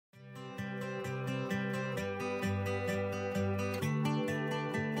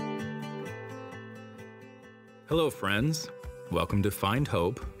Hello, friends. Welcome to Find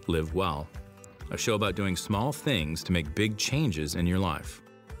Hope, Live Well, a show about doing small things to make big changes in your life.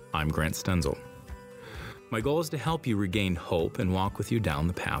 I'm Grant Stenzel. My goal is to help you regain hope and walk with you down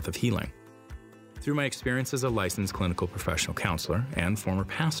the path of healing. Through my experience as a licensed clinical professional counselor and former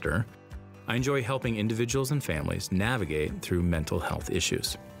pastor, I enjoy helping individuals and families navigate through mental health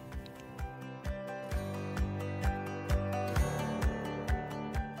issues.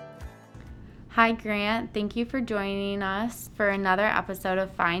 Hi, Grant. Thank you for joining us for another episode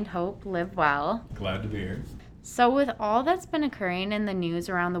of Find Hope, Live Well. Glad to be here. So with all that's been occurring in the news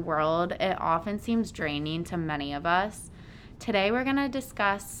around the world, it often seems draining to many of us. Today, we're going to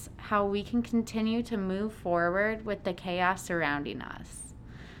discuss how we can continue to move forward with the chaos surrounding us.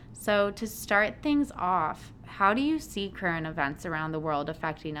 So to start things off, how do you see current events around the world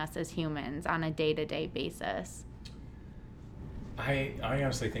affecting us as humans on a day-to-day basis? I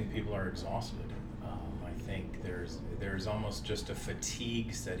honestly think people are exhausted. I think there's almost just a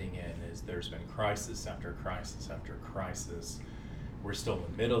fatigue setting in as there's been crisis after crisis after crisis. We're still in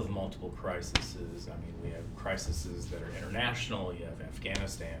the middle of multiple crises. I mean, we have crises that are international. You have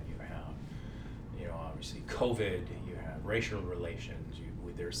Afghanistan. You have, obviously COVID. You have racial relations.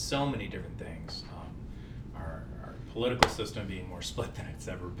 There's so many different things. Our political system being more split than it's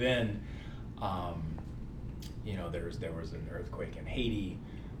ever been. There was an earthquake in Haiti.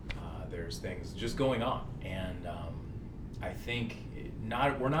 There's things just going on, and I think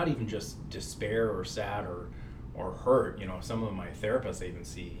we're not even just despair or sad or hurt. Some of my therapists I even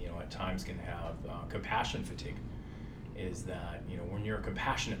see, at times can have compassion fatigue. Is that when you're a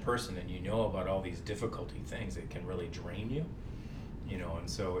compassionate person and you know about all these difficulty things, it can really drain you. And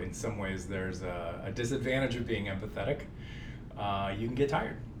so in some ways there's a disadvantage of being empathetic. You can get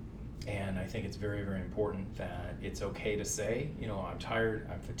tired. And I think it's very, very important that it's okay to say, I'm tired,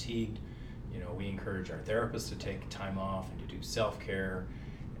 I'm fatigued. We encourage our therapists to take time off and to do self-care,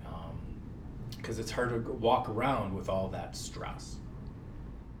 because it's hard to walk around with all that stress.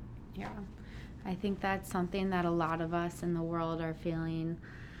 Yeah, I think that's something that a lot of us in the world are feeling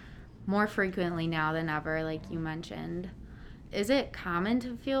more frequently now than ever, like you mentioned. Is it common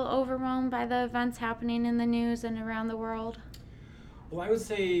to feel overwhelmed by the events happening in the news and around the world? Well, I would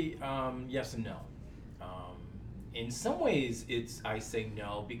say yes and no. In some ways, I say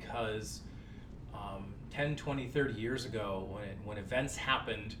no because 10, 20, 30 years ago, when events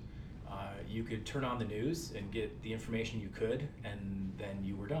happened, you could turn on the news and get the information you could, and then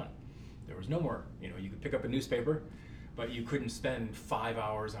you were done. There was no more. You could pick up a newspaper, but you couldn't spend 5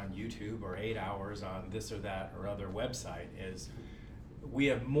 hours on YouTube or 8 hours on this or that or other website. We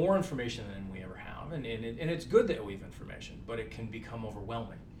have more information than we ever have, and it's good that we have information, but it can become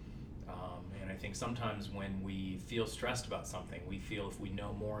overwhelming. And I think sometimes when we feel stressed about something, we feel if we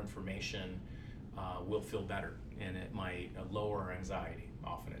know more information, we'll feel better, and it might lower our anxiety.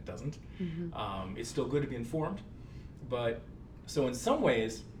 Often it doesn't. Mm-hmm. It's still good to be informed, but so in some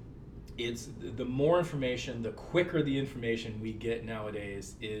ways, it's the more information, the quicker the information we get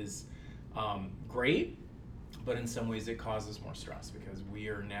nowadays is great. But in some ways it causes more stress because we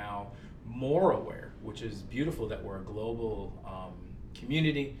are now more aware, which is beautiful that we're a global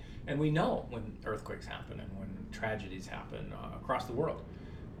community, and we know when earthquakes happen and when tragedies happen across the world.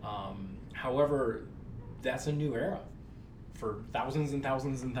 However, that's a new era. For thousands and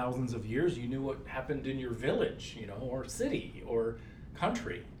thousands and thousands of years, you knew what happened in your village, or city or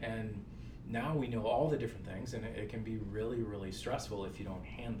country, and now we know all the different things, and it can be really, really stressful if you don't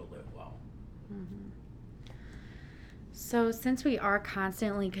handle it well. Mm-hmm. So since we are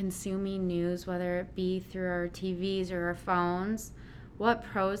constantly consuming news, whether it be through our TVs or our phones, what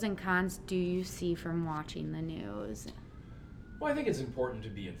pros and cons do you see from watching the news? Well, I think it's important to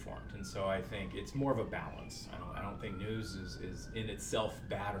be informed, and so I think it's more of a balance. I don't think news is in itself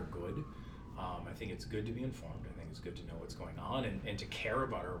bad or good. I think it's good to be informed. I think it's good to know what's going on and to care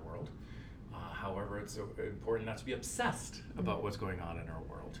about our world. However, it's important not to be obsessed about what's going on in our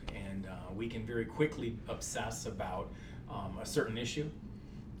world. And we can very quickly obsess about a certain issue.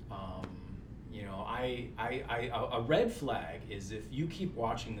 A red flag is if you keep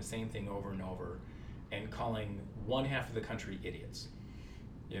watching the same thing over and over and calling one half of the country idiots.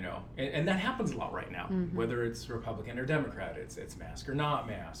 And that happens a lot right now, mm-hmm. whether it's Republican or Democrat, it's mask or not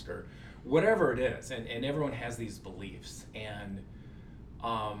mask or whatever it is. And everyone has these beliefs. And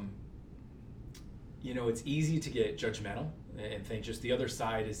it's easy to get judgmental and think just the other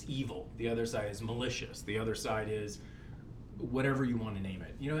side is evil, the other side is malicious, the other side is whatever you want to name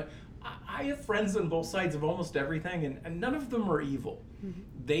it. I have friends on both sides of almost everything, and none of them are evil. Mm-hmm.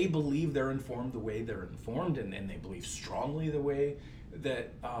 They believe they're informed the way they're informed, and they believe strongly the way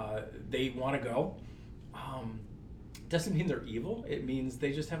that they want to go. doesn't mean they're evil. It means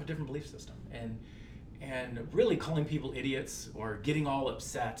they just have a different belief system. And really calling people idiots or getting all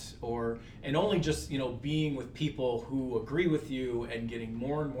upset and only just, being with people who agree with you and getting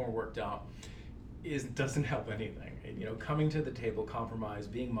more and more worked out doesn't help anything. And, coming to the table, compromise,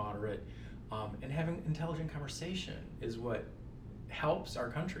 being moderate, and having intelligent conversation is what helps our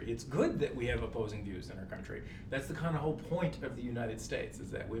country. It's good that we have opposing views in our country. That's the kind of whole point of the United States, is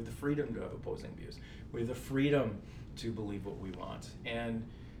that we have the freedom to have opposing views. We have the freedom to believe what we want. And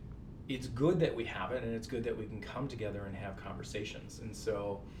it's good that we have it, and it's good that we can come together and have conversations. And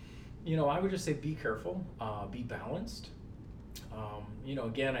so, I would just say be careful, be balanced.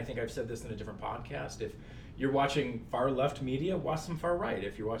 Again, I think I've said this in a different podcast. If you're watching far left media, watch some far right.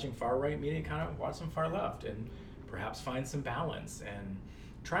 If you're watching far right media, kind of watch some far left, and perhaps find some balance and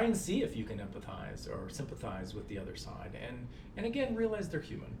try and see if you can empathize or sympathize with the other side. And again, realize they're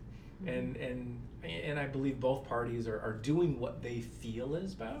human. And I believe both parties are doing what they feel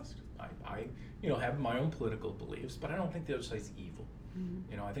is best. I have my own political beliefs, but I don't think the other side's evil.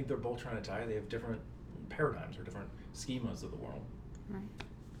 Mm-hmm. I think they're both trying to tie. They have different paradigms or different schemas of the world. Right.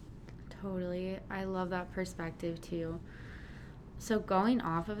 Totally. I love that perspective too. So going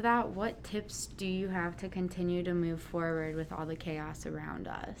off of that, what tips do you have to continue to move forward with all the chaos around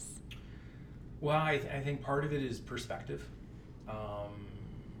us? Well, I think part of it is perspective.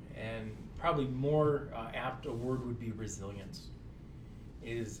 And probably more apt a word would be resilience,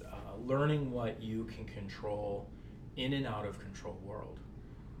 is learning what you can control in an out of control world.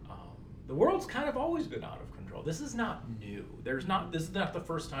 The world's kind of always been out of control. This is not new. This is not the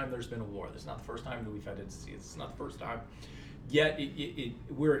first time there's been a war. This is not the first time that we've had a disease. This is not the first time. Yet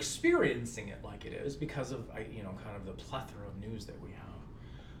we're experiencing it like it is because of kind of the plethora of news that we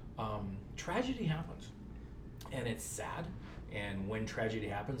have. Tragedy happens, and it's sad. And when tragedy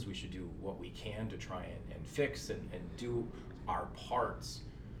happens, we should do what we can to try and fix and do our parts.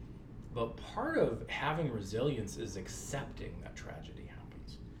 But part of having resilience is accepting that tragedy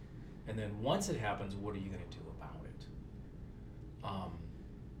happens. And then once it happens, what are you going to do about it?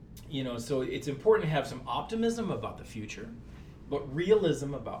 So it's important to have some optimism about the future, but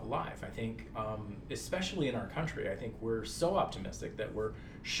realism about life. I think, especially in our country, I think we're so optimistic that we're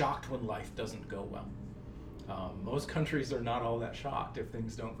shocked when life doesn't go well. Most countries are not all that shocked if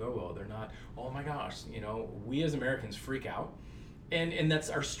things don't go well. They're not, oh my gosh, we as Americans freak out. And that's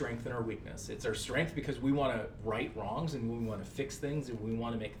our strength and our weakness. It's our strength because we want to right wrongs and we want to fix things and we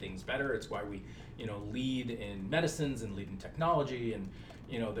want to make things better. It's why we, lead in medicines and lead in technology and,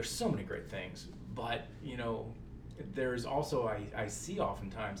 there's so many great things. But, there's also, I see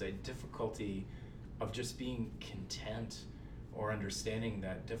oftentimes a difficulty of just being content or understanding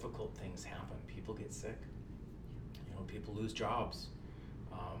that difficult things happen. People get sick. People lose jobs.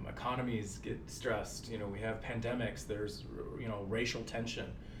 Economies get stressed. We have pandemics. There's, racial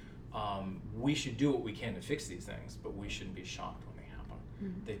tension. We should do what we can to fix these things, but we shouldn't be shocked when they happen.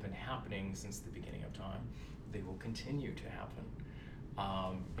 Mm-hmm. They've been happening since the beginning of time. They will continue to happen.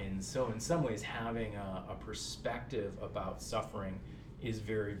 And so in some ways, having a perspective about suffering is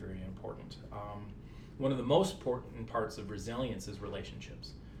very, very important. One of the most important parts of resilience is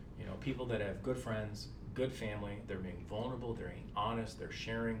relationships. People that have good friends, good family, they're being vulnerable, they're being honest, they're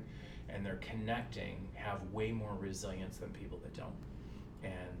sharing, and they're connecting, have way more resilience than people that don't.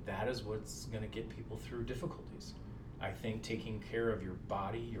 And that is what's going to get people through difficulties. I think taking care of your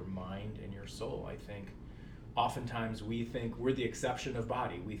body, your mind, and your soul, I think oftentimes we think we're the exception of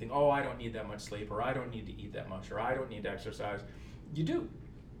body. We think, I don't need that much sleep, or I don't need to eat that much, or I don't need to exercise. You do.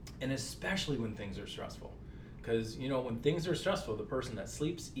 And especially when things are stressful. Because, when things are stressful, the person that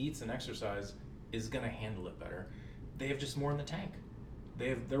sleeps, eats, and exercises is going to handle it better. They have just more in the tank.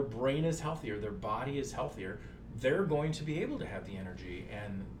 Their brain is healthier, their body is healthier. They're going to be able to have the energy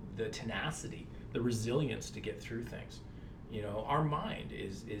and the tenacity, the resilience to get through things. Our mind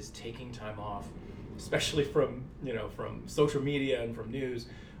is taking time off, especially from social media and from news,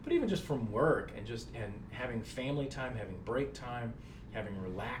 but even just from work and having family time, having break time, having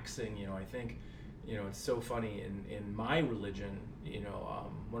relaxing. I think it's so funny in my religion,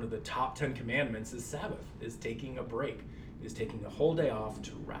 one of the top 10 commandments is Sabbath, is taking a break, is taking a whole day off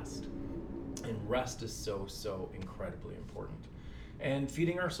to rest. And rest is so, so incredibly important. And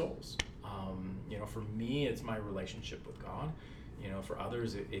feeding our souls. For me, it's my relationship with God. For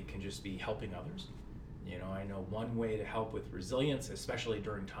others, it can just be helping others. I know one way to help with resilience, especially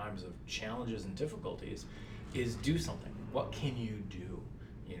during times of challenges and difficulties, is do something. What can you do?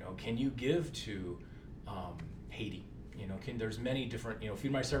 Can you give to Haiti? There's many different,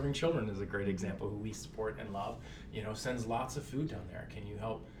 Feed My Starving Children is a great example, who we support and love, sends lots of food down there. Can you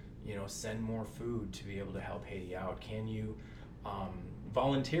help send more food to be able to help Haiti out? Can you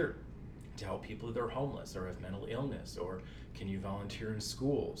volunteer to help people that are homeless or have mental illness? Or can you volunteer in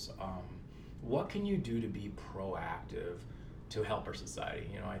schools? What can you do to be proactive to help our society?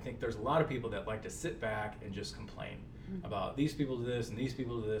 I think there's a lot of people that like to sit back and just complain about these people do this and these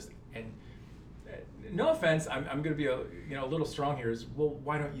people do this. And no offense, I'm going to be a little strong here. Is, well,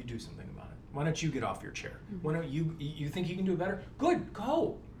 why don't you do something about it? Why don't you get off your chair? Why don't you think you can do it better? Good,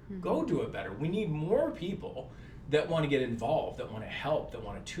 go do it better. We need more people that want to get involved, that want to help, that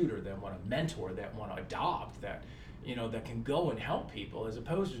want to tutor, that want to mentor, that want to adopt, that that can go and help people, as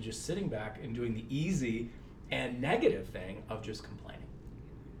opposed to just sitting back and doing the easy and negative thing of just complaining.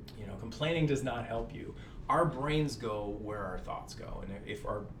 Complaining does not help you. Our brains go where our thoughts go, and if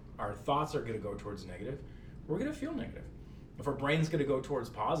our thoughts are going to go towards negative, we're going to feel negative. If our brain's going to go towards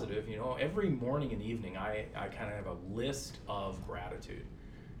positive, every morning and evening I kind of have a list of gratitude.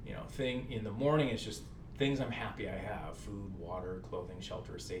 Thing in the morning is just things I'm happy I have: food, water, clothing,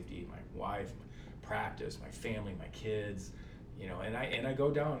 shelter, safety, my wife, practice, my family, my kids, and I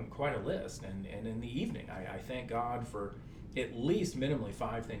go down quite a list. And in the evening, I thank God for at least minimally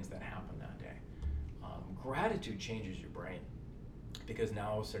 5 things that happened that day. Gratitude changes your brain, because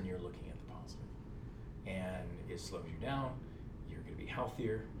now all of a sudden you're looking at the positive, and it slows you down. You're going to be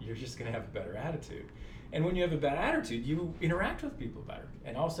healthier. You're just going to have a better attitude. And when you have a bad attitude, you interact with people better.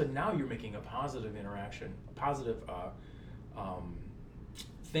 And all of a sudden now you're making a positive interaction, a positive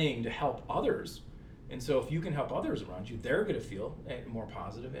thing to help others. And so if you can help others around you, they're going to feel more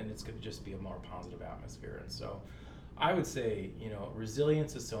positive, and it's going to just be a more positive atmosphere. And so I would say,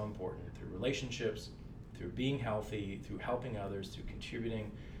 resilience is so important through relationships, through being healthy, through helping others, through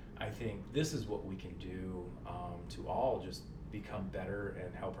contributing. I think this is what we can do to all just become better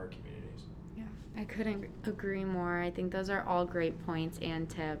and help our communities. Yeah, I couldn't agree more. I think those are all great points and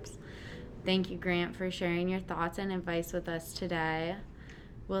tips. Thank you, Grant, for sharing your thoughts and advice with us today.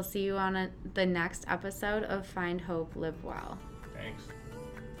 We'll see you on the next episode of Find Hope, Live Well. Thanks.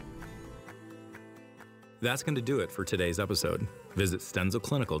 That's going to do it for today's episode. Visit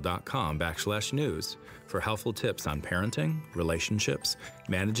stenzelclinical.com/news for helpful tips on parenting, relationships,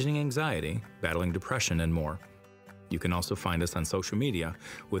 managing anxiety, battling depression, and more. You can also find us on social media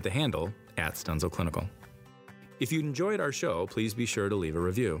with the handle @StenzelClinical. If you enjoyed our show, please be sure to leave a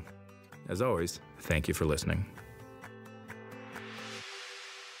review. As always, thank you for listening.